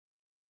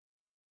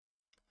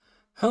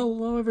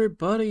Hello,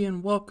 everybody,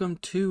 and welcome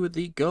to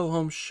the Go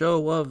Home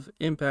Show of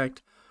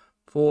Impact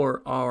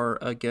for our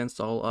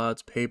Against All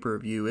Odds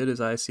pay-per-view. It is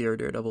ICR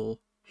Daredevil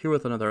here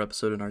with another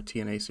episode in our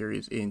TNA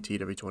series in TEW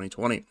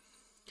 2020.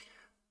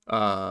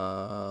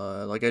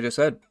 Like I just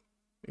said,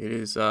 it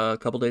is a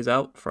couple days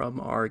out from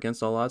our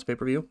Against All Odds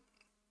pay-per-view,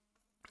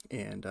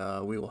 and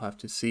we will have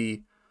to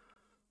see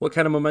what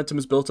kind of momentum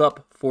is built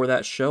up for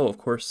that show. Of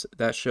course,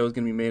 that show is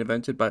going to be main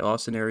evented by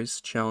Austin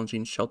Aries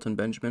challenging Shelton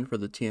Benjamin for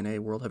the TNA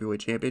World Heavyweight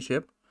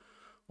Championship.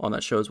 On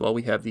that show as well,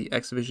 we have the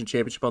X Division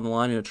Championship on the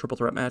line in a triple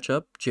threat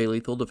matchup. Jay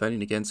Lethal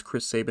defending against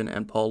Chris Sabin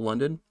and Paul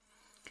London.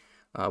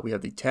 We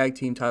have the tag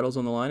team titles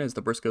on the line as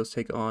the Briscoes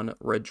take on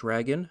Red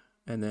Dragon.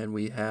 And then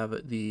we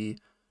have the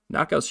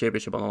Knockouts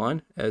Championship on the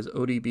line as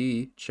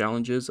ODB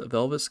challenges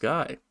Velvet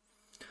Sky.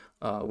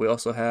 We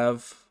also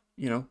have,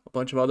 a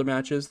bunch of other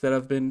matches that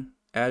have been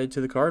added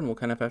to the card, and we'll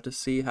kind of have to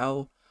see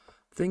how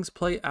things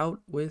play out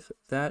with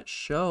that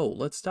show.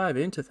 Let's dive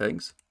into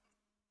things.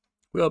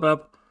 We open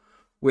up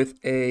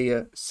with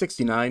a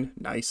 69,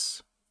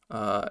 nice,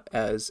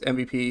 as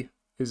MVP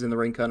is in the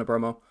ring kind of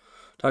promo,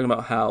 talking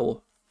about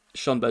how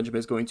Shelton Benjamin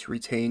is going to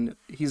retain.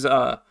 He's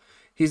not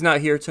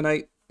here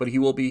tonight, but he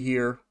will be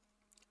here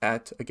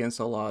at Against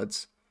All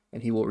Odds,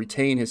 and he will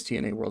retain his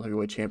TNA World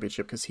Heavyweight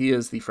Championship because he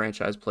is the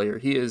franchise player.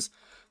 He is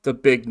the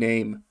big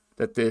name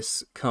that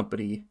this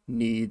company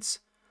needs,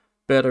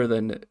 better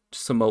than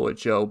Samoa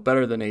Joe,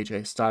 better than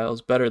AJ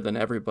Styles, better than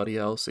everybody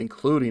else,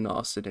 including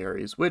Austin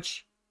Aries,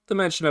 which the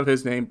mention of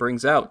his name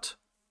brings out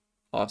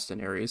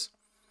Austin Aries.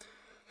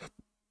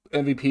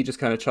 MVP just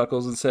kind of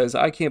chuckles and says,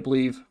 I can't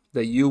believe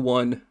that you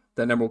won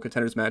that number one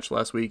contenders match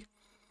last week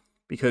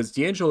because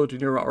D'Angelo De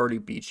Niro already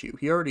beat you.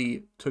 He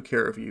already took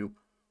care of you.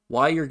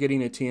 Why you're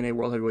getting a TNA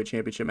World Heavyweight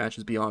Championship match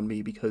is beyond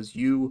me because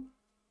you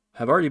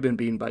have already been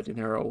beaten by De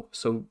Niro.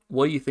 So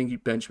what do you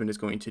think Benjamin is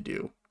going to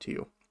do to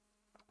you?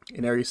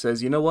 And Aries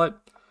says, you know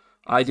what?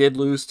 I did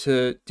lose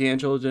to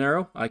D'Angelo De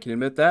Niro. I can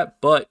admit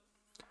that, but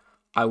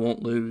I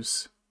won't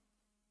lose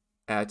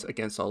at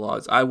Against All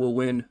Odds. I will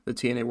win the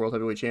TNA World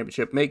Heavyweight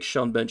Championship, make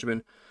Shelton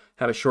Benjamin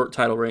have a short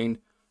title reign,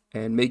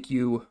 and make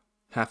you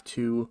have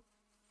to,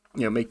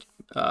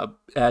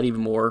 add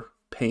even more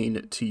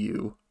pain to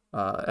you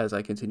as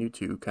I continue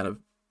to kind of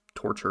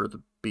torture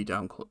the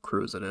beatdown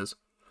crew as it is.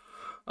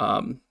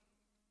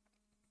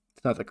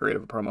 It's not that great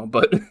of a promo,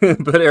 but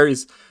but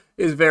Aries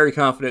is very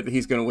confident that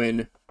he's going to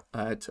win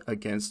at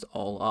Against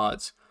All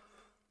Odds.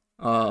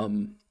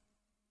 So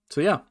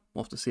yeah,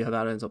 we'll have to see how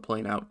that ends up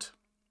playing out.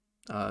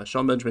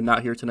 Shelton Benjamin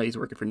not here tonight. He's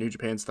working for New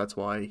Japan, so that's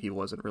why he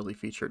wasn't really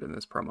featured in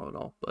this promo at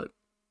all. But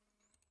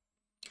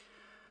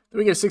then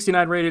we get a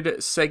 69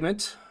 rated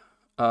segment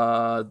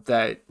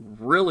that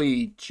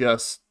really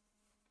just...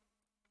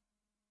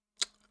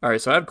 All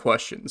right, so I have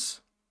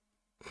questions.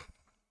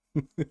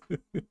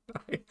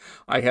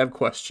 I have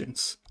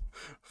questions.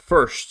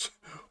 First,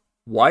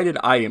 why did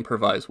I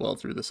improvise well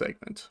through the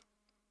segment?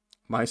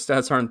 My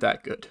stats aren't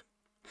that good.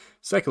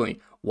 Secondly,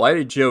 why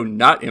did Joe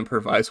not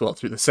improvise well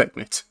through the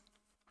segment?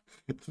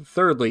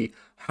 Thirdly,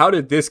 how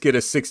did this get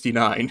a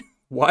 69?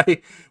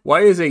 Why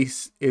is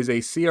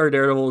a CR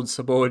Daredevil and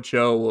Samoa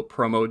Joe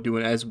promo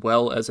doing as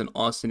well as an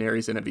Austin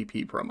Aries and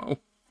MVP promo?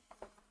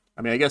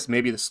 I mean, I guess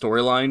maybe the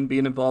storyline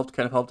being involved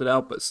kind of helped it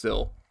out, but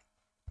still.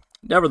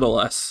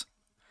 Nevertheless,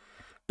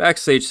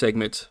 backstage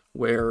segment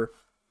where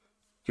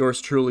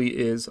yours truly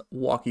is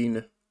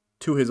walking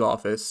to his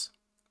office.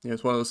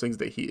 It's one of those things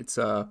that it's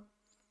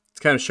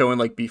kind of showing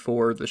like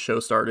before the show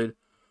started,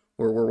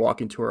 where we're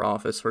walking to our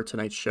office for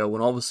tonight's show,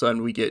 when all of a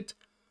sudden we get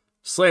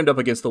slammed up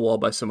against the wall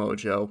by Samoa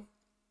Joe.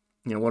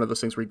 One of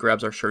those things where he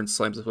grabs our shirt and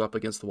slams us up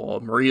against the wall.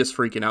 Maria's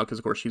freaking out because,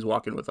 of course, she's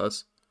walking with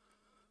us.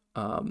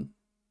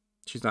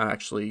 She's not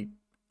actually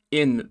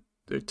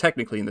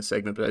technically in the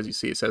segment, but as you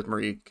see, it says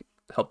Maria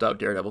helped out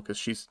Daredevil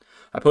because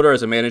I put her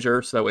as a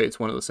manager, so that way it's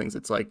one of those things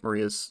that's like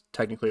Maria's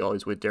technically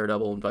always with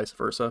Daredevil and vice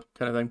versa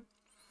kind of thing.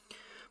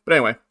 But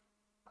anyway,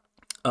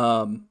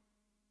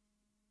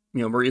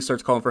 Maria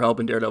starts calling for help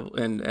in Daredevil,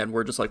 and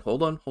we're just like,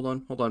 hold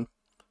on.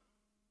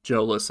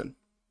 Joe, listen.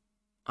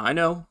 I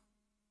know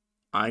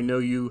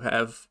you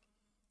have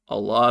a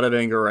lot of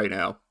anger right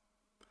now.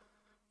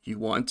 You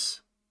want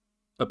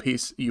to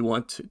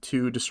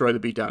destroy the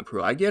beatdown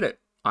crew. I get it.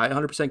 I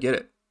 100% get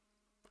it.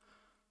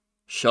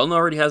 Shelton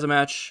already has a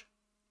match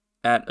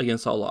at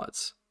Against All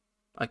Odds.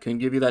 I couldn't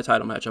give you that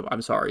title matchup.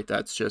 I'm sorry.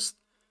 It just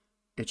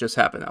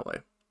happened that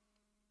way.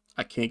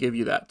 I can't give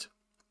you that.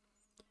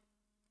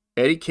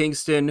 Eddie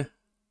Kingston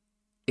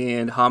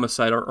and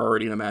Homicide are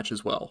already in a match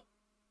as well.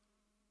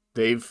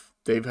 They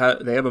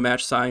have a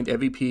match signed.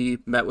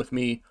 MVP met with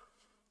me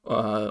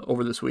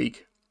over this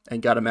week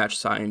and got a match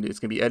signed. It's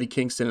going to be Eddie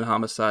Kingston and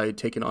Homicide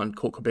taking on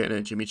Colt Cabana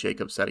and Jimmy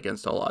Jacobs at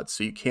Against All Odds.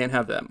 So you can't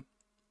have them.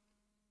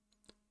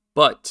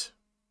 But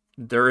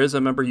there is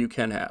a member you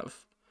can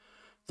have.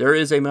 There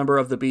is a member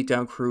of the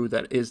Beatdown crew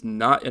that is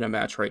not in a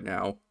match right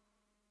now,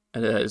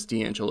 and that is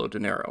D'Angelo De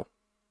Niro.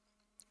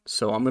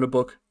 So I'm going to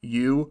book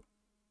you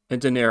and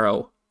De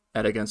Niro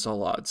at Against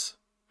All Odds.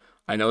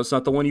 I know it's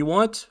not the one you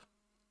want.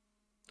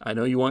 I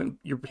know you want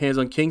your hands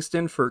on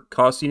Kingston for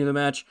costing you the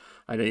match.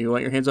 I know you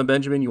want your hands on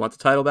Benjamin. You want the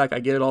title back. I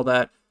get it, all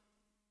that.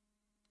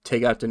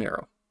 Take out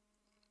Dinero.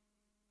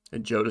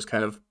 And Joe just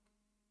kind of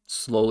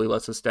slowly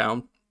lets us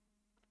down.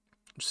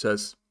 Just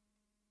says,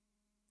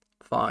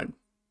 fine.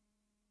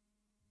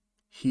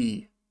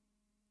 He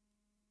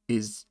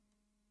is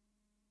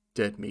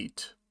dead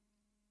meat.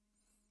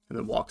 And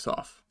then walks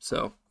off.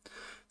 So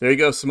there you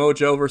go. Samoa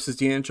Joe versus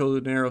D'Angelo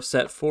Dinero,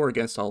 set 4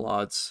 against all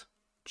odds.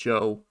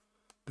 Joe,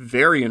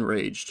 very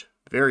enraged,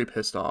 very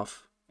pissed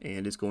off,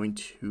 and is going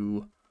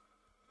to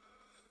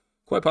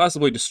quite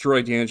possibly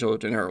destroy D'Angelo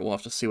Dinero. We'll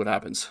have to see what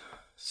happens.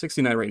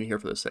 69 rating here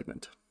for this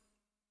segment.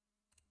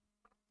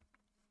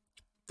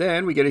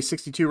 Then we get a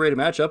 62 rated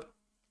matchup.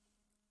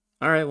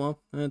 All right, well,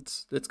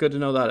 it's good to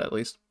know that at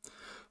least.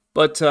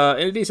 But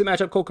in a decent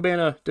matchup, Colt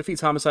Cabana defeats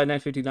Homicide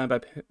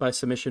 959 by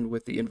submission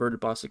with the inverted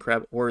Boston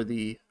Crab, or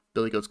the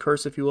Billy Goat's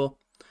Curse, if you will.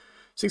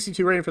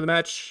 62 rating for the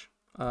match.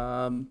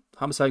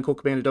 Homicide and Colt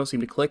Cabana don't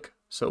seem to click,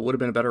 so it would have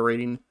been a better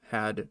rating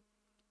had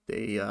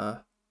they,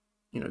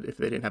 if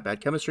they didn't have bad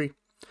chemistry.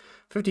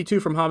 52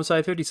 from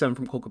Homicide, 57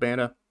 from Colt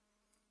Cabana,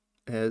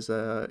 as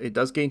it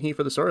does gain heat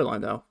for the storyline,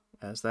 though,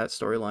 as that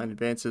storyline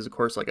advances. Of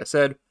course, like I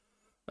said,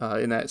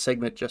 in that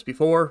segment just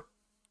before,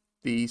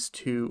 these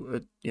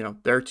two,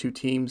 their two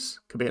teams,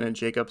 Cabana and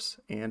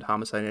Jacobs, and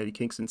Homicide and Eddie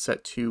Kingston,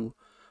 set to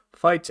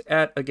fight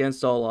at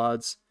Against All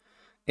Odds.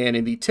 And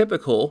in the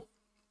typical,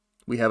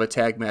 we have a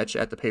tag match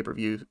at the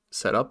pay-per-view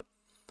setup.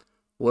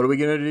 What are we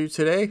going to do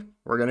today?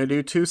 We're going to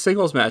do 2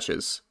 singles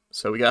matches.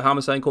 So we got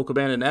Homicide and Colt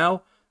Cabana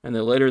now, and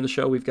then later in the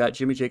show, we've got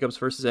Jimmy Jacobs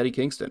versus Eddie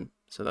Kingston.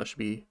 So that should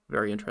be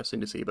very interesting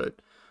to see. But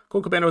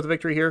Colt Cabana with a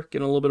victory here,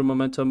 getting a little bit of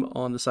momentum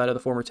on the side of the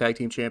former tag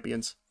team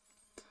champions.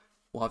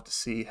 We'll have to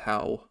see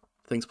how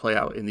things play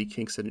out in the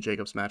Kingston and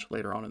Jacobs match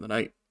later on in the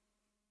night.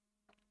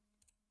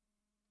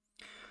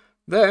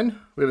 Then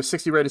we have a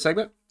 60 rated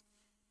segment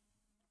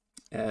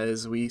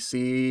as we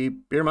see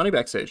Beer Money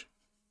backstage.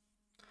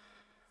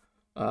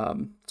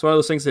 It's one of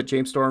those things that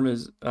James Storm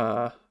is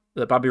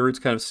that Bobby Roode's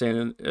kind of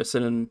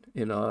sitting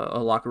in a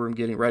locker room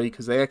getting ready,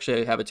 because they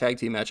actually have a tag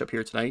team match up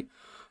here tonight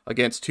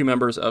against 2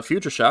 members of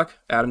Future Shock,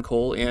 Adam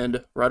Cole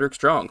and Roderick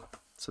Strong.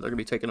 So they're going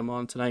to be taking them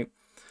on tonight.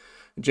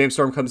 And James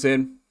Storm comes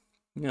in,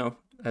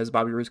 as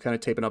Bobby Roode's kind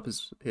of taping up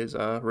his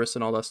wrists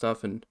and all that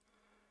stuff, and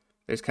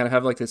they just kind of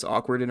have like this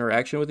awkward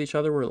interaction with each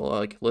other where they're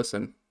like,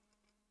 listen,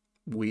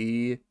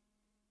 we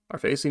are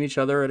facing each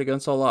other at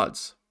Against All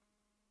Odds.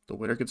 The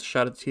winner gets a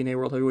shot at the TNA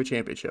World Heavyweight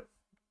Championship.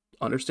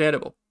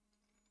 Understandable.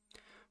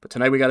 But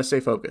tonight we got to stay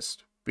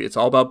focused. It's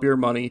all about Beer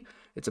Money.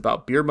 It's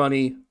about Beer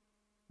Money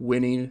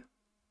winning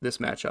this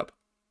matchup.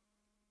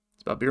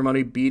 It's about Beer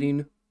Money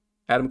beating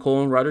Adam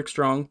Cole and Roderick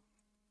Strong,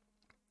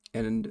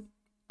 and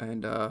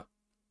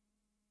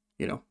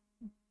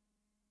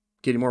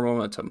getting more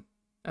momentum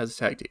as a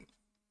tag team.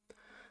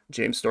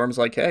 James Storm's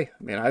like, hey,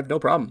 man, I have no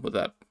problem with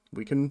that.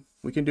 We can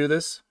do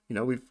this.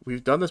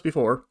 We've done this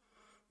before.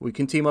 We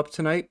can team up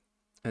tonight,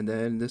 and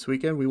then this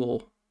weekend we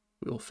will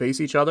face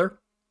each other.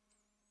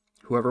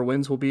 Whoever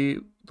wins will be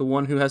the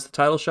one who has the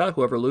title shot.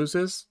 Whoever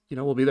loses,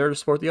 will be there to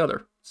support the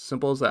other. It's as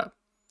simple as that.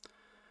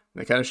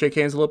 And they kind of shake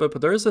hands a little bit,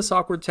 but there is this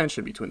awkward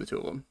tension between the two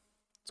of them.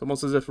 It's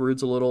almost as if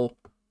Rude's a little,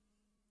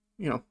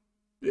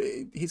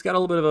 he's got a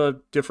little bit of a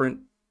different,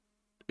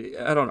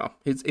 I don't know.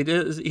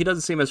 He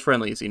doesn't seem as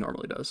friendly as he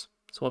normally does.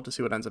 So we'll have to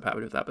see what ends up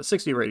happening with that. But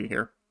 60 rating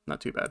here, not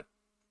too bad.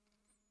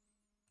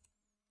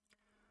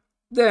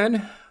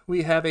 Then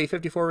we have a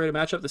 54 rated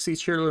matchup. The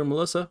Seats cheerleader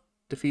Melissa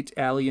defeats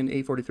Allie in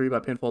 8:43 by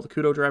pinfall. The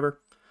Kudo driver.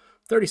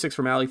 36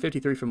 from Allie,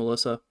 53 from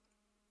Melissa.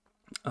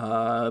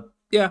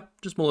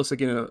 Just Melissa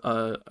getting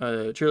a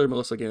cheerleader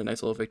Melissa getting a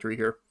nice little victory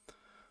here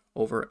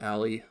over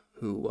Allie,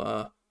 who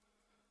I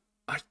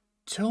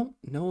don't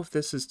know if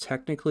this is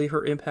technically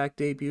her Impact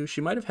debut.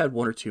 She might have had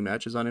 1 or 2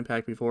 matches on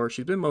Impact before.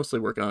 She's been mostly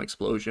working on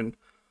Explosion,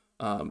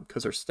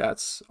 because her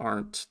stats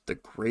aren't the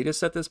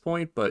greatest at this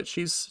point, but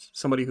she's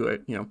somebody who,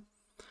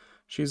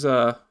 she's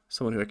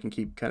someone who I can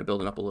keep kind of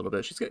building up a little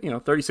bit. She's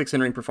got, 36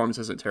 in-ring performance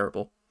isn't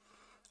terrible.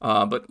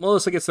 But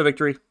Melissa gets the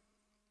victory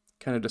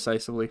kind of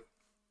decisively.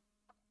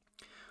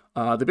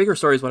 The bigger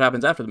story is what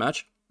happens after the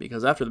match,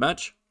 because after the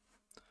match,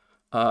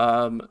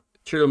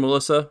 cheerleader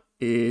Melissa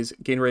is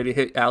getting ready to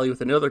hit Allie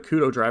with another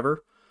Kudo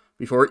driver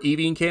before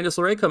Evie and Candice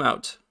LeRae come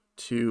out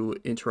to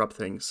interrupt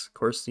things. Of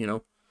course,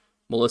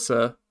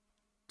 Melissa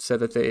said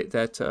that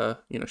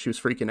she was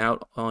freaking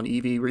out on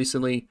Evie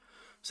recently,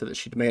 said that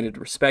she demanded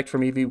respect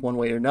from Evie one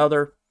way or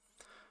another.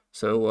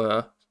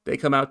 So they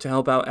come out to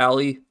help out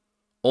Allie,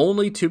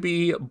 only to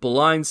be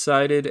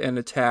blindsided and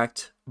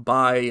attacked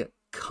by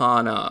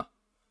Kana.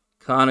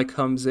 Kana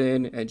comes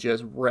in and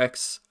just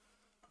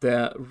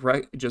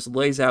just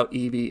lays out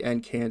Evie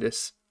and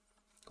Candice,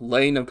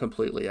 laying them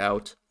completely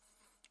out.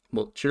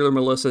 Cheerleader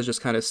Melissa is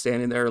just kind of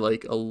standing there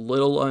like a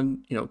little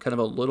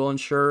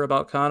unsure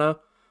about Kana,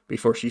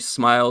 before she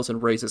smiles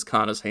and raises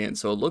Kana's hand.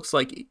 So it looks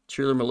like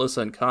cheerleader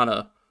Melissa and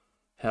Kana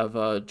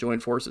have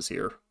joined forces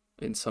here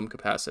in some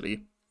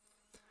capacity.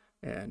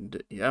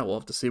 And yeah, we'll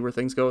have to see where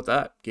things go with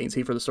that. Gains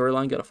heat for the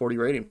storyline, got a 40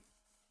 rating.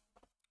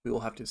 We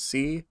will have to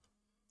see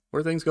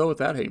where things go with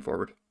that heading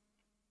forward.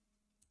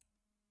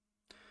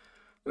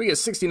 We get a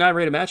 69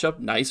 rated matchup.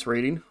 Nice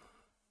rating.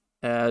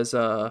 As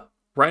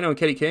Rhino and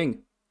Kenny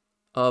King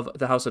of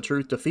the House of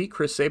Truth defeat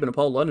Chris Sabin and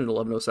Paul London in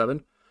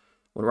 11:07.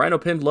 When Rhino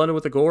pinned London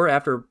with a gore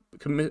after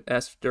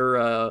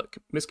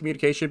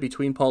miscommunication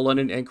between Paul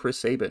London and Chris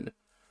Sabin.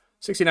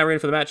 69 rating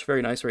for the match.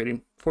 Very nice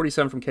rating.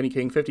 47 from Kenny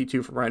King,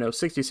 52 from Rhino,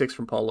 66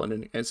 from Paul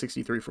London, and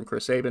 63 from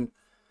Chris Sabin.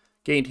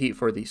 Gained heat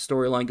for the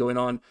storyline going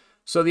on.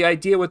 So the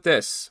idea with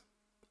this,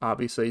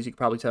 obviously, as you can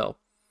probably tell,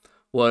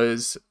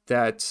 was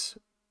that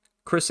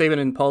Chris Sabin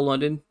and Paul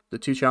London, the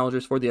two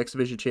challengers for the X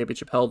Division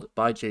Championship held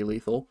by Jay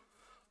Lethal,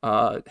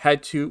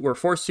 were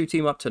forced to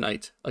team up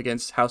tonight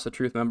against House of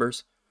Truth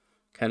members.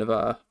 Kind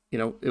of,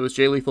 it was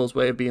Jay Lethal's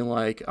way of being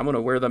like, I'm going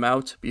to wear them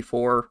out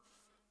before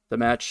the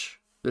match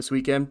this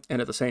weekend,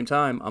 and at the same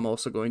time, I'm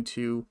also going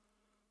to,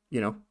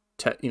 we're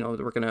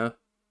going to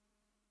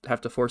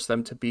have to force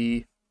them to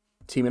be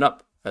teaming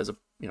up as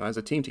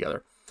a team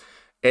together.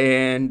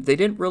 And they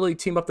didn't really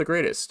team up the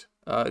greatest.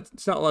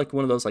 It's not like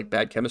one of those like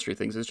bad chemistry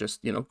things. It's just,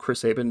 Chris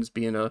Sabin's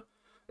being an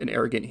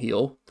arrogant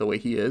heel the way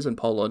he is, and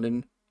Paul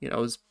London,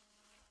 is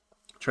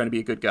trying to be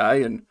a good guy.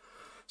 And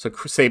so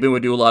Sabin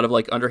would do a lot of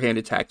like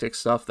underhanded tactics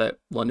stuff that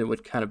London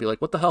would kind of be like,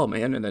 what the hell,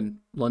 man? And then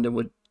London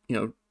would,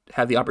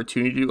 have the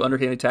opportunity to do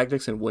underhanded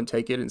tactics and wouldn't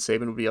take it, and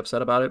Sabin would be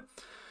upset about it.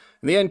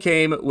 And the end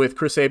came with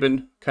Chris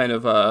Sabin kind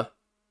of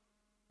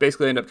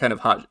basically end up kind of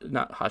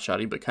not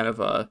hot-shotting, but kind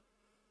of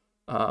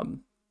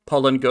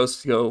Paul London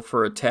goes to go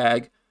for a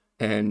tag,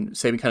 and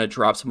Sabin kind of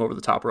drops him over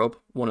the top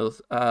rope. One of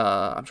those,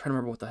 I'm trying to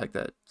remember what the heck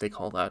that they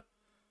call that.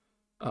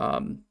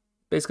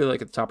 Basically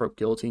like a top rope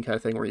guillotine kind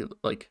of thing, where you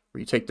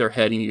take their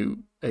head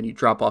and you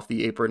drop off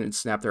the apron and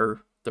snap their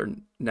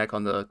neck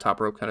on the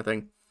top rope kind of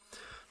thing.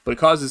 But it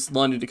causes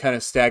London to kind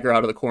of stagger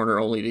out of the corner,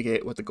 only to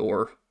get with the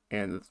gore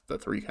and the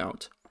 3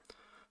 count.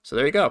 So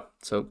there you go.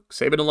 So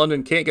Sabin and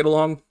London can't get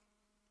along.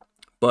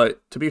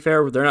 But to be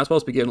fair, they're not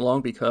supposed to be getting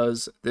along,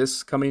 because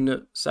this coming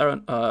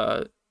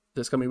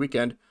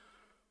weekend,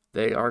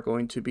 they are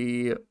going to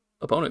be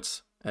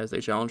opponents as they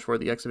challenge for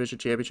the X Division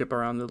Championship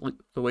around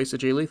the waist of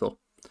Jay Lethal.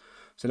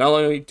 So not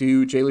only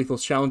do Jay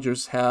Lethal's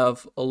challengers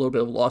have a little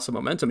bit of loss of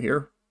momentum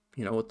here,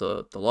 with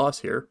the loss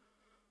here,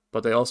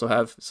 but they also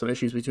have some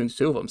issues between the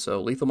two of them.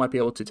 So Lethal might be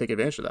able to take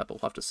advantage of that, but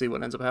we'll have to see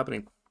what ends up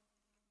happening.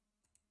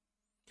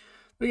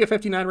 We get a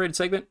 59 rated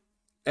segment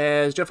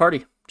as Jeff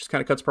Hardy just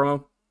kind of cuts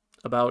promo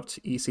about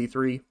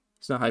EC3.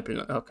 He's not hyping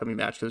an upcoming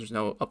match because there's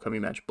no upcoming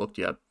match booked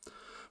yet.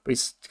 But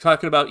he's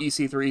talking about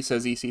EC3,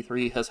 says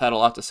EC3 has had a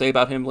lot to say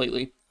about him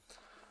lately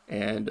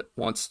and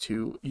wants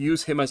to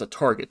use him as a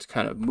target to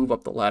kind of move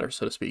up the ladder,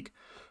 so to speak.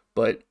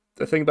 But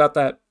the thing about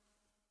that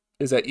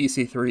is that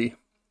EC3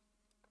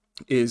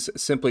 is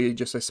simply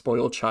just a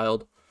spoiled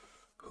child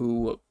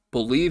who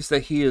believes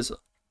that he is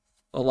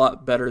a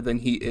lot better than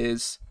he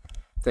is,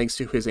 thanks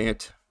to his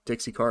aunt,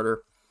 Dixie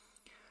Carter.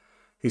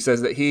 He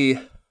says that he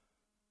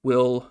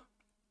will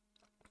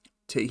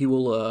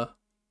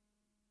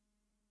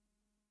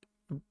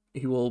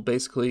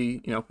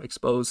basically,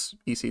 expose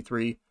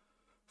EC3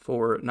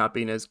 for not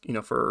being as,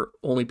 for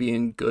only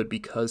being good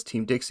because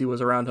Team Dixie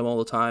was around him all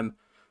the time,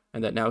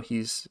 and that now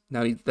he's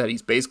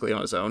basically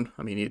on his own.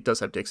 I mean, he does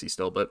have Dixie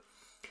still, but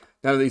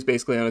now that he's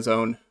basically on his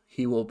own,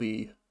 he will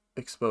be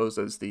exposed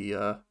as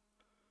the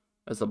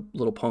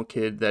little punk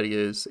kid that he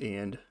is,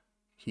 and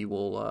he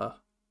will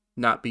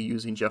not be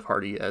using Jeff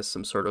Hardy as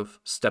some sort of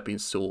stepping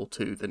stool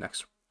to the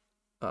next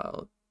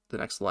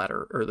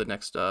ladder, or the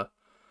next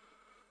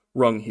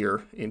rung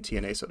here in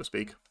TNA, so to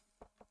speak.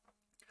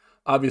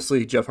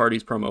 Obviously, Jeff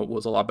Hardy's promo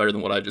was a lot better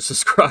than what I just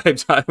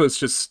described. I was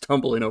just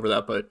stumbling over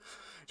that, but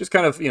just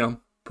kind of,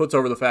 puts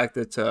over the fact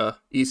that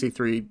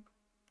EC3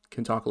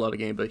 can talk a lot of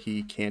game, but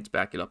he can't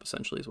back it up,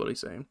 essentially, is what he's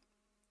saying.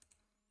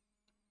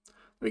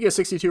 We get a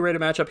 62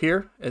 rated matchup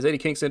here as Eddie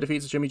Kingston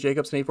defeats Jimmy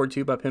Jacobs in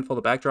 842 by pinfall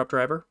the backdrop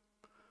driver.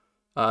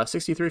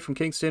 63 from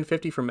Kingston,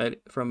 50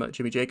 from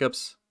Jimmy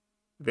Jacobs.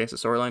 Advance the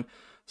storyline.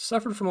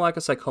 Suffered from lack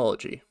of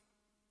psychology.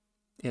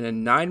 In a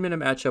 9-minute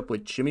matchup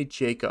with Jimmy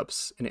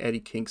Jacobs and Eddie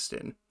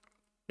Kingston,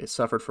 it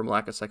suffered from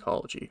lack of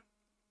psychology.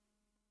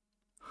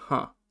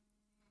 Huh.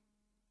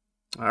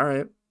 All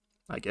right.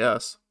 I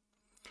guess.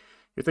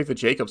 You'd think the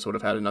Jacobs would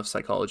have had enough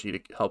psychology to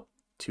help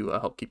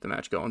keep the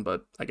match going,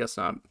 but I guess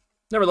not.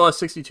 Nevertheless,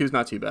 62 is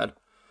not too bad.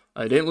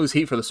 I didn't lose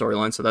heat for the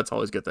storyline, so that's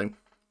always a good thing.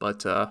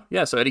 But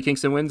yeah, so Eddie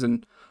Kingston wins,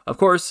 and of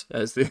course,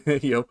 as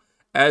the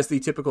as the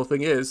typical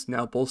thing is,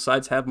 now both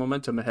sides have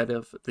momentum ahead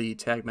of the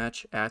tag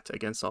match at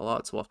Against All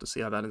Odds. So we'll have to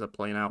see how that ends up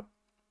playing out.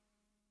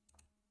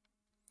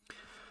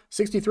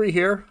 63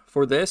 here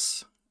for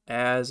this,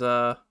 as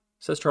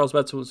says Charles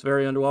Betts was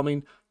very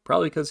underwhelming,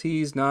 probably because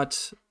he's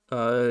not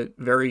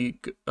very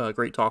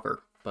great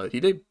talker, but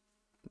he did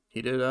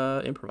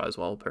improvise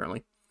well,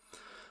 apparently.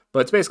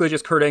 But it's basically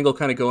just Kurt Angle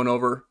kind of going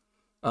over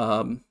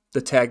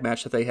the tag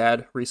match that they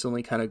had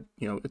recently. Kind of,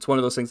 it's one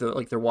of those things that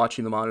like they're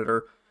watching the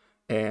monitor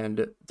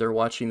and they're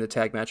watching the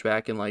tag match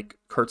back, and like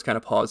Kurt's kind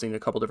of pausing a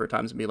couple different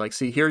times and be like,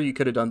 see, here you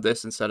could have done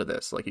this instead of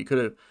this. Like you could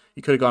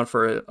have gone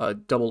for a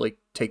double leg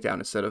takedown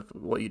instead of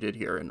what you did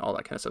here, and all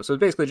that kind of stuff. So it's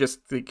basically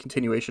just the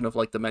continuation of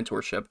like the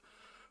mentorship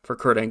for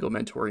Kurt Angle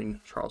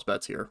mentoring Charles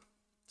Betts here.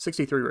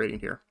 63 rating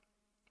here.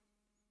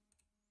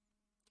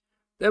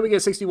 Then we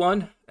get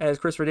 61 as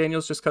Christopher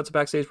Daniels just cuts a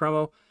backstage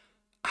promo.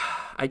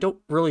 I don't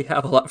really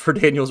have a lot for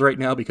Daniels right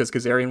now because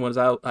Kazarian was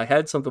out. I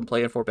had something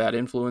planned for Bad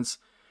Influence,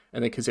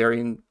 and then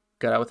Kazarian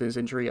got out with his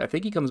injury. I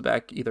think he comes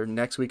back either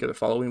next week or the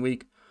following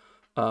week.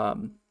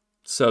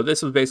 So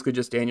this was basically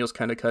just Daniels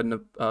kind of cutting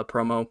a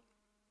promo,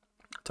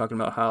 talking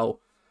about how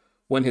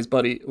when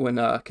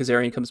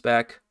Kazarian comes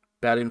back,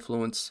 Bad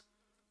Influence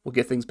will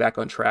get things back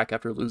on track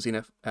after losing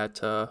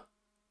at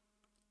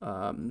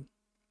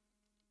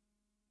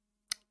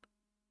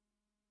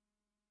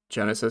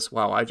Genesis.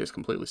 Wow, I just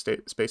completely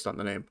spaced on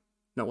the name.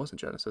 No, it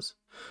wasn't Genesis.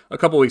 A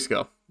couple weeks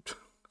ago.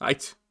 I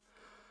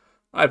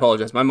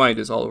apologize. My mind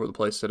is all over the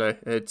place today.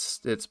 It's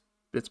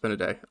been a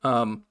day.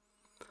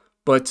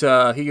 But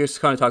he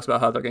just kind of talks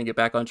about how they're going to get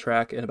back on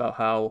track and about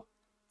how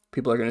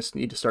people are going to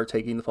need to start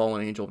taking the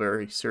Fallen Angel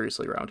very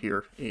seriously around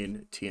here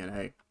in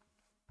TNA.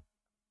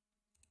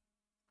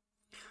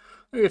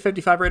 We get a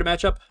 55 rated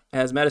matchup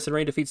as Madison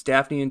Rayne defeats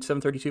Daphne in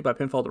 7:32 by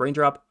pinfall to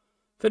Raindrop.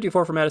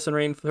 54 from Madison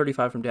Rayne,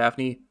 35 from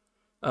Daphne.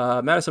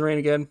 Madison Rayne,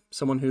 again,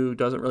 someone who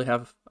doesn't really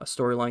have a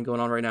storyline going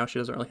on right now. She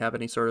doesn't really have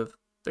any sort of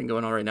thing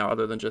going on right now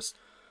other than just,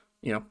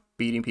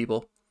 beating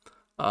people.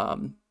 I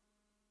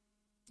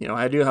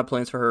do have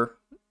plans for her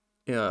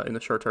in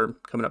the short term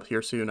coming up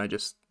here soon. I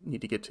just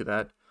need to get to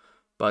that.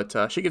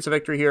 But she gets a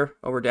victory here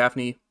over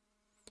Daphne.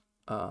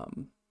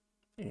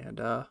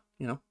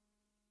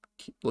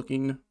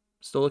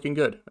 Still looking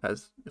good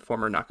as the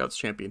former Knockouts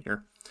champion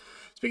here.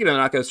 Speaking of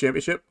the Knockouts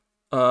championship,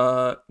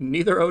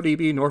 neither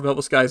ODB nor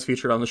Velvet Sky is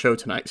featured on the show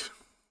tonight.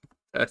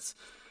 That's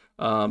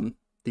the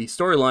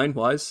storyline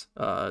wise.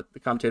 The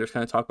commentators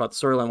kind of talk about the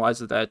storyline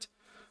wise is that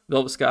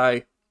Velvet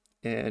Sky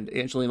and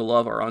Angelina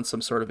Love are on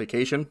some sort of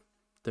vacation.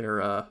 They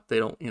are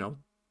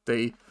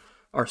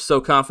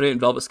so confident in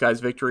Velvet Sky's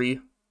victory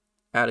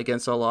at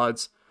Against All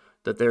Odds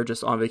that they're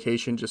just on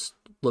vacation, just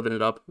living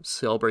it up,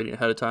 celebrating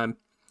ahead of time.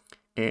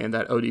 And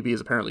that ODB is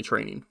apparently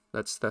training.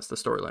 That's the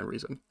storyline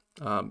reason.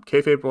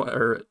 Kayfabe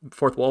or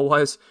fourth wall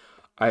wise,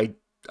 I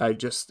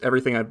just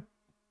everything I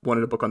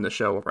wanted to book on the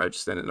show, I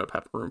just ended up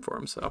having room for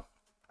him. So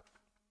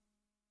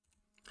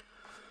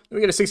then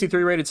we get a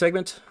 63 rated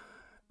segment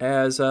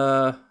as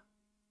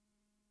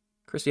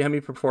Christy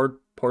Hemme performed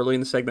poorly in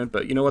the segment,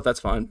 but you know what?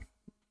 That's fine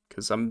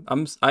because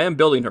I am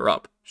building her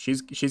up.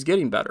 She's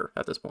getting better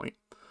at this point.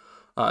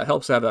 It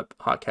helps to have that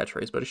hot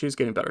catchphrase, but she's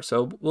getting better.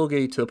 So we'll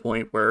get to the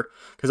point where,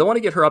 because I want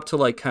to get her up to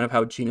like kind of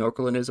how Gina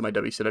Okerlund is in my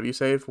WCW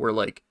save, where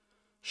like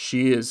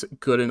she is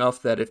good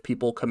enough that if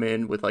people come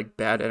in with like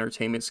bad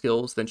entertainment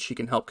skills, then she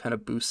can help kind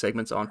of boost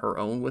segments on her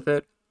own with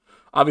it.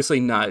 Obviously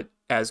not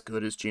as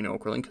good as Gina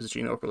Okerlund because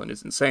Gina Okerlund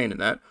is insane in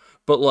that,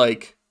 but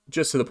like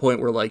just to the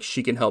point where like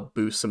she can help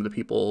boost some of the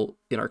people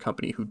in our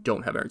company who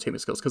don't have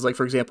entertainment skills. Because like,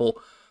 for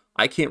example,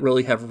 I can't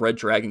really have Red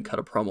Dragon cut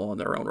a promo on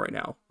their own right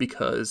now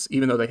because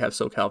even though they have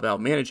SoCal Val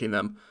managing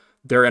them,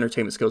 their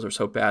entertainment skills are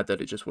so bad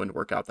that it just wouldn't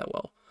work out that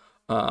well.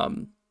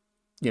 And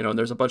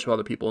there's a bunch of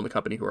other people in the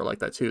company who are like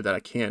that too that I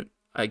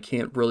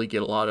can't really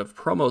get a lot of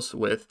promos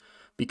with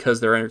because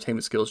their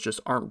entertainment skills just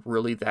aren't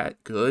really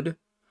that good.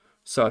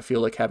 So I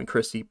feel like having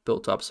Christy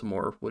built up some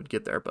more would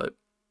get there. But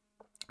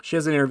she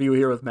has an interview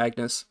here with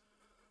Magnus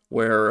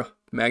where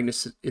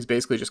Magnus is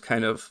basically just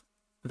kind of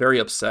very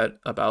upset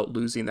about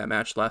losing that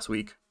match last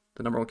week,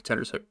 the number one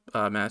contenders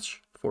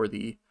match for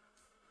the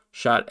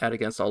shot at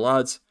Against All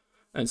Odds,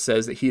 and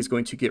says that he is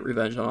going to get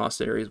revenge on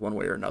Austin Aries one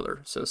way or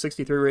another. So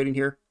 63 rating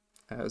here,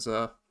 as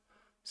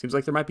seems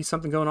like there might be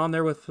something going on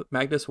there with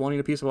Magnus wanting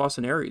a piece of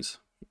Austin Aries.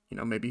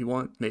 Maybe he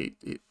wants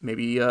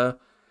a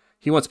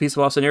piece of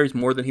Austin Aries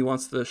more than he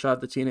wants the shot at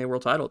the TNA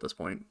World Title at this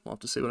point. We'll have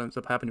to see what ends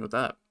up happening with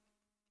that.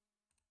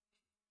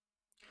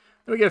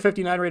 Then we get a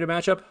 59 rated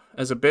matchup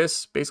as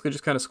Abyss basically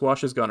just kind of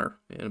squashes Gunner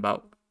in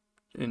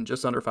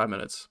just under 5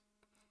 minutes.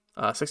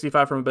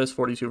 65 from Abyss,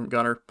 42 from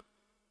Gunner.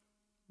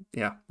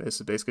 Yeah, this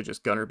is basically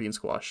just Gunner being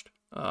squashed.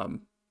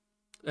 And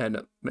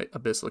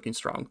Abyss looking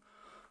strong.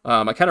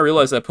 I kind of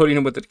realized that putting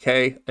him with the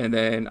Decay, and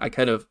then I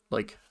kind of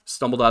like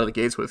stumbled out of the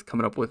gates with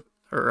coming up with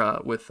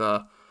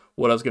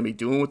what I was going to be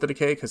doing with the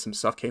Decay because some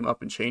stuff came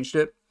up and changed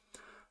it.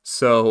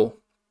 So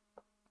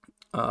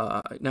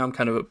now I'm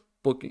kind of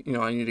booking,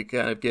 I need to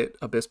kind of get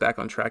Abyss back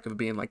on track of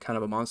being like kind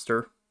of a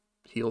monster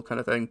heel kind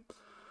of thing.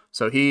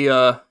 So he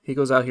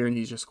goes out here and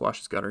he just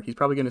squashes Gunner. He's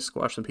probably going to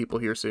squash some people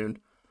here soon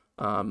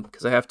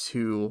because I have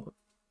to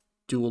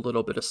do a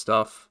little bit of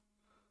stuff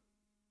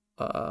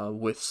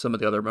with some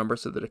of the other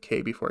members of the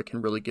Decay before I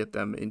can really get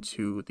them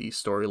into the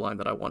storyline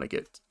that I want to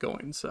get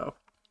going. So,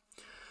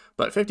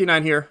 but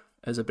 59 here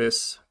as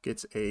Abyss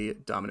gets a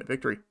dominant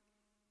victory.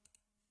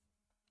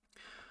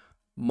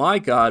 My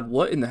God,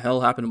 what in the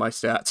hell happened to my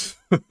stats?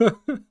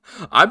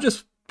 I've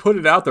just put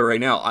it out there right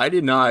now. I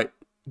did not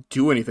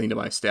do anything to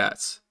my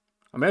stats.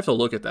 I may have to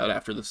look at that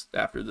after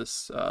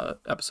this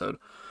episode.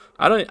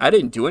 I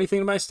didn't do anything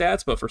to my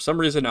stats, but for some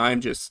reason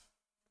I'm just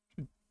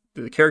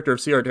the character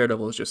of CR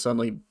Daredevil is just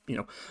suddenly,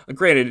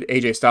 granted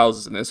AJ Styles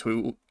is in this,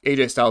 who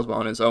AJ Styles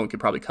on his own could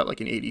probably cut like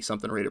an 80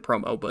 something rated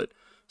promo, but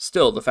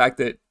still the fact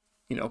that,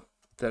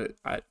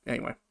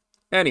 anyway,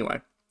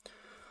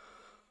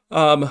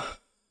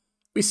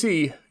 we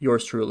see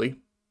yours truly,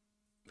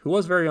 who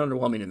was very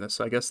underwhelming in this,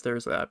 so I guess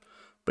there's that.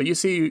 But we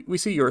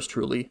see yours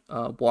truly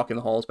walking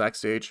the halls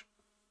backstage,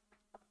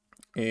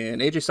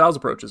 and AJ Styles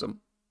approaches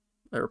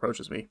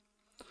me,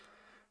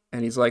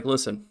 and he's like,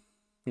 "Listen,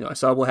 I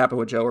saw what happened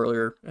with Joe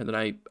earlier, and then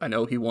I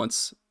know he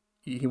wants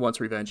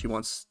revenge. He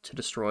wants to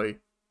destroy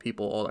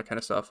people, all that kind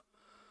of stuff.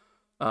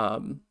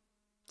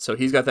 So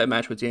he's got that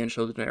match with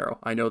D'Angelo Dinero.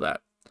 I know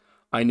that.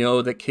 I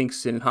know that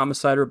Kingston and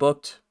Homicide are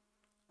booked.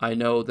 I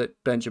know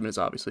that Benjamin is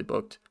obviously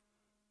booked.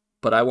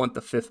 But I want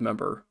the 5th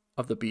member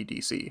of the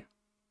BDC.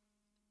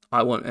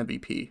 I want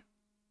MVP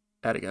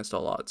at Against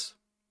All Odds."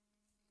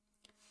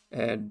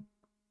 And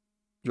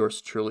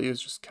yours truly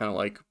is just kind of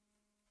like,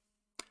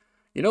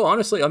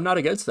 honestly, I'm not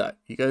against that.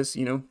 You guys,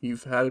 you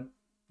had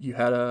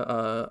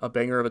a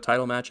banger of a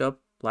title matchup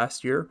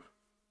last year.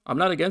 I'm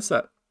not against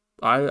that.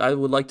 I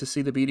would like to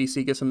see the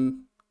BDC get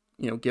some,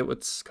 get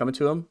what's coming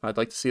to them. I'd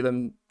like to see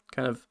them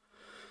kind of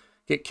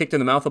get kicked in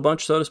the mouth a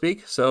bunch, so to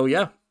speak. So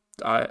yeah,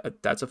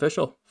 that's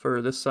official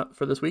for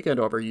this weekend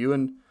over you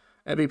and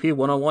MVP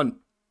 1-on-1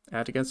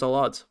 at Against All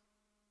Odds.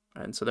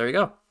 And so there you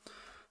go.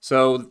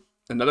 So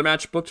another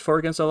match booked for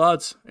Against All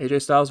Odds,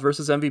 AJ Styles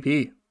versus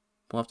MVP.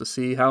 We'll have to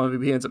see how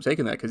MVP ends up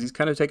taking that, because he's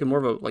kind of taken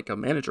more of a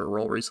manager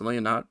role recently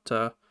and not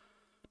been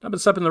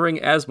stepping in the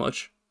ring as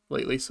much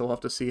lately. So we'll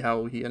have to see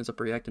how he ends up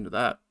reacting to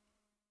that.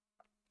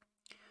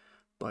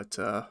 But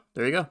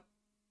there you go.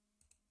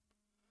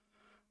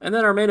 And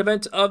then our main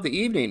event of the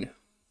evening.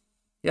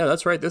 Yeah,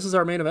 that's right. This is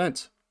our main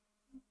event.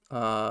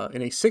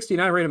 In a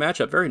 69 rated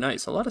matchup. Very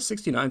nice. A lot of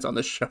 69s on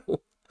this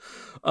show.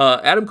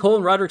 Adam Cole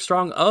and Roderick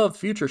Strong of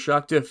Future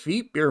Shock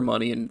defeat Beer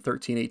Money in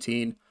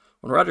 13-18.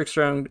 When Roderick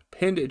Strong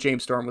pinned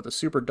James Storm with a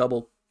super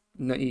double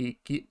knee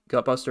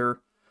gutbuster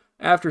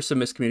after some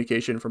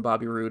miscommunication from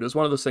Bobby Roode. It was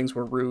one of those things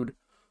where Roode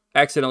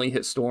accidentally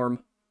hit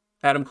Storm.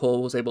 Adam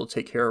Cole was able to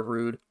take care of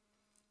Roode.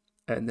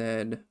 And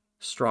then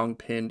Strong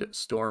pinned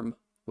Storm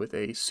with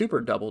a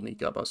super double knee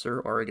gutbuster.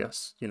 Or I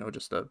guess,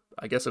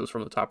 I guess it was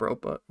from the top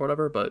rope, but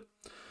whatever. But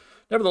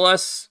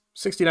nevertheless,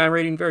 69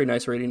 rating, very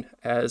nice rating,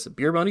 as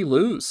Beer Money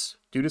lose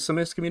due to some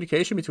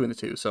miscommunication between the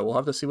two. So we'll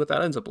have to see what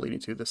that ends up leading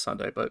to this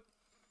Sunday. But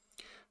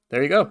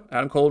there you go.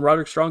 Adam Cole and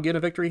Roderick Strong get a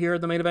victory here in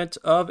the main event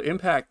of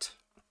Impact.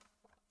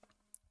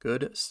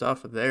 Good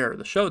stuff there.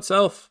 The show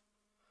itself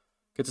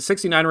gets a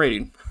 69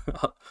 rating.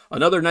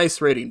 Another nice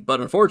rating. But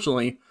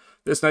unfortunately,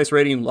 this nice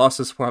rating lost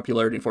its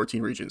popularity in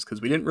 14 regions because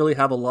we didn't really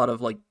have a lot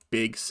of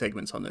big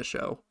segments on this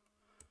show.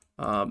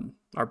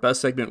 Our best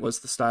segment was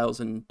the Styles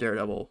and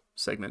Daredevil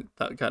segment.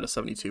 That got a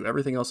 72.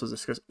 Everything else was a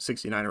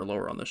 69 or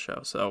lower on this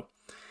show. So,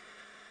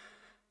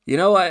 it's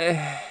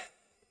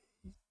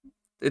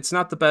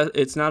not the best.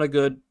 It's not a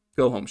good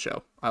go-home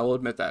show. I will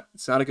admit that.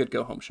 It's not a good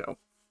go-home show.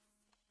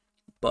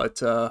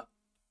 But I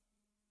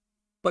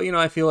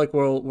feel like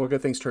we'll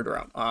get things turned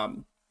around.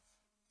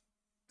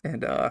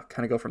 And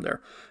kind of go from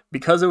there.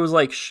 Because it was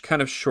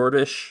kind of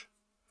shortish,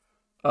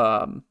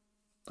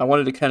 I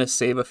wanted to kind of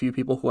save a few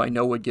people who I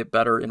know would get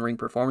better in-ring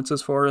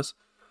performances for us.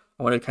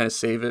 I wanted to kind of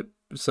save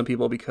some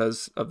people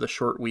because of the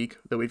short week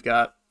that we've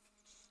got.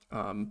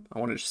 I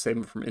wanted to save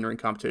them from in-ring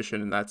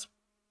competition, and that's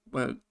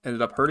when it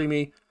ended up hurting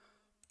me.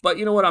 But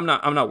you know what? I'm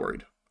not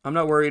worried. I'm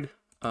not worried.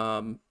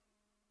 Despite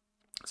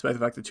the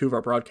fact that 2 of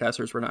our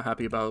broadcasters were not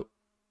happy about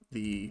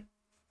the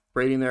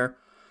rating there,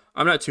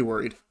 I'm not too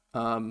worried.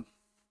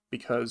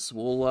 Because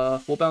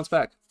we'll bounce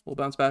back. We'll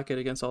bounce back at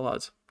Against All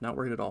Odds. Not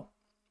worried at all.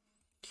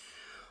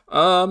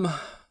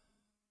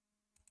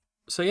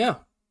 So yeah,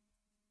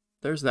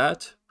 there's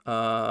that.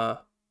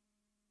 What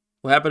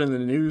happened in the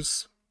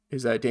news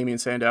is that Damian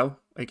Sandow,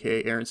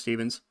 aka Aaron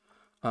Stevens,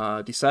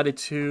 decided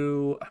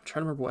to. I'm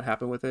trying to remember what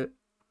happened with it.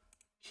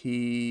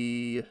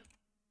 He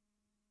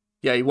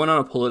went on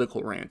a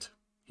political rant.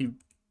 He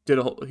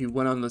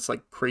went on this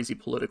crazy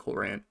political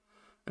rant,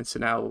 and so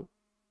now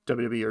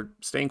WWE are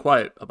staying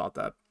quiet about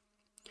that.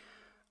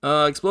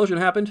 Explosion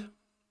happened.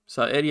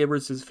 Saw Eddie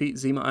Edwards defeat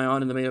Zema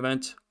Ion in the main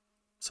event.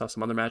 Saw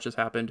some other matches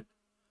happened.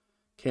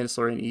 Candice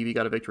LeRae and Evie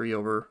got a victory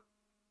over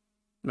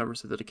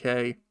members of the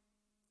Decay.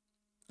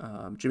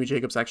 Jimmy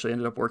Jacobs actually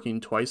ended up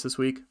working twice this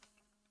week.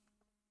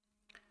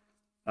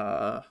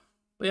 But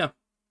yeah,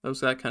 that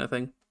was that kind of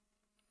thing.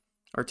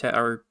 Our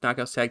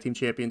Knockouts Tag Team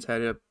Champions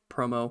had a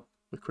promo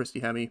with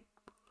Christy Hemme.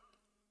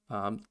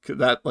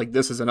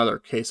 This is another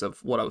case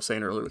of what I was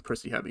saying earlier with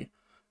Christy Hemme,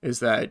 is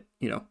that,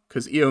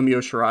 because Io Mio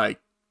Shirai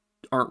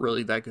aren't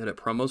really that good at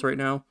promos right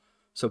now.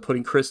 So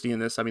putting Christy in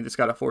this, this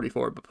got a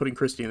 44, but putting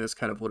Christy in this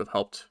kind of would have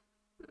helped,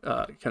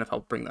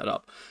 bring that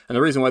up. And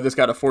the reason why this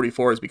got a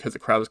 44 is because the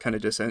crowd was kind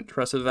of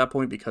disinterested at that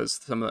point, because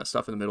some of that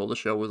stuff in the middle of the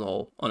show was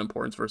all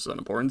unimportance versus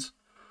unimportance.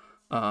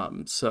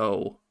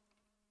 So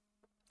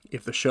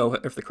if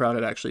the crowd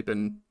had actually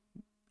been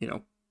you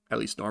know, at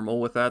least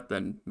normal with that,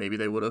 then maybe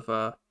they would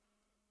have,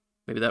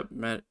 maybe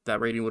that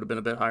rating would have been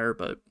a bit higher.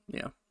 But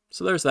yeah,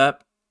 so there's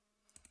that.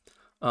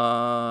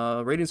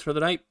 Ratings for the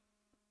night: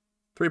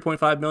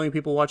 3.5 million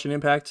people watching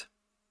Impact.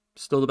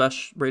 Still the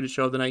best rated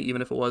show of the night,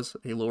 even if it was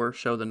a lower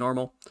show than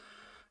normal.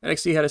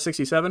 NXT had a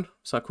 67.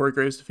 Saw Corey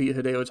Graves defeat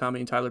Hideo Itami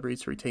and Tyler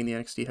Breeze to retain the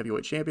NXT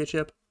Heavyweight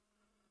Championship.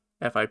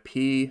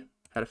 FIP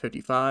had a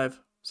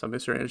 55. Saw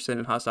Mr. Anderson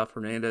and Hostile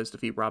Fernandez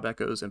defeat Rob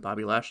Echoes and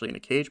Bobby Lashley in a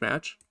cage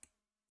match.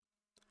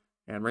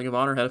 And Ring of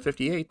Honor had a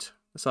 58.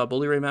 I saw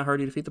Bully Ray Matt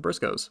Hardy defeat the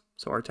Briscoes.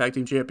 So our tag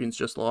team champions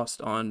just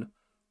lost on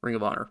Ring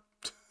of Honor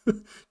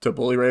to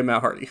Bully Ray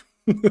Matt Hardy.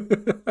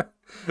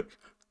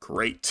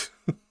 Great.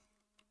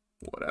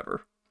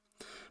 Whatever.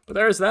 But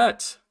there's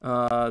that.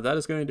 That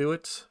is going to do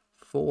it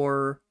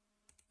for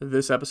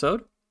this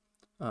episode.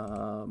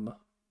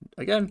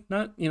 Again,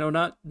 not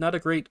a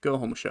great go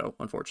home show,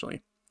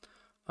 unfortunately.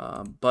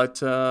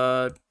 But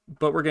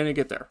we're gonna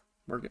get there.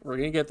 We're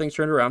gonna get things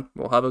turned around.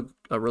 We'll have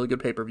a really good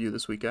pay-per-view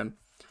this weekend.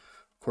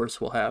 Of course,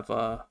 we'll have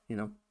a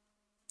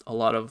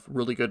lot of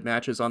really good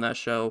matches on that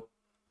show,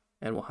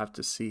 and we'll have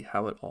to see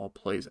how it all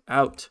plays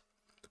out.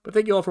 But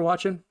thank you all for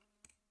watching.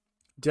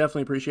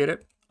 Definitely appreciate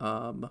it.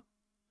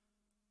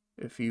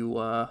 If you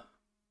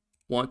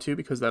want to,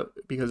 because it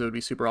would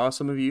be super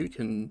awesome of you,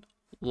 can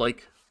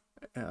like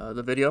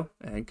the video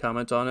and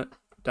comment on it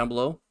down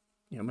below.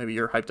 Maybe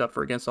you're hyped up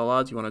for Against All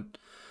Odds. You want to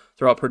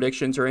throw out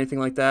predictions or anything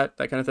like that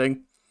kind of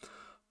thing.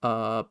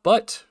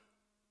 But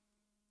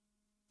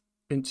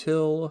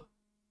until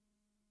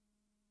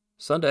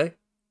Sunday,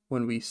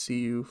 when we see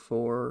you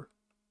for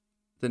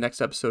the next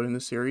episode in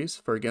the series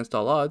for Against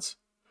All Odds,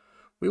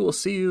 we will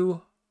see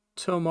you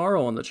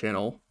tomorrow on the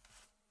channel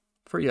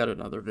for yet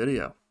another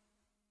video.